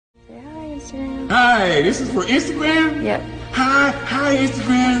Instagram. Hi, this is for Instagram? Yep. Hi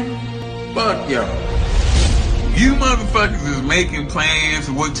Instagram. Fuck y'all. You motherfuckers is making plans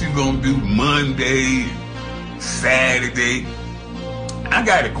for what you gonna do Monday, Saturday. I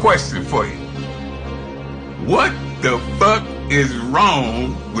got a question for you. What the fuck is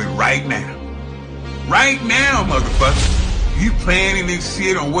wrong with right now? Right now, motherfucker. You planning this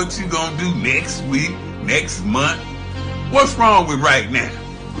shit on what you gonna do next week, next month? What's wrong with right now?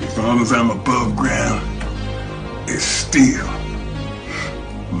 As long as I'm above ground, it's still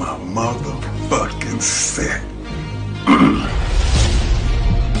my motherfucking set.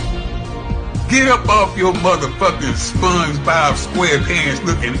 Get up off your motherfucking SpongeBob SquarePants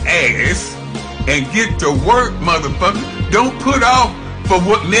looking ass and get to work, motherfucker. Don't put off for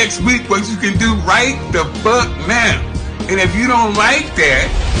what next week, what you can do right the fuck now. And if you don't like that,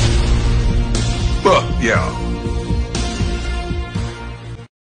 fuck y'all.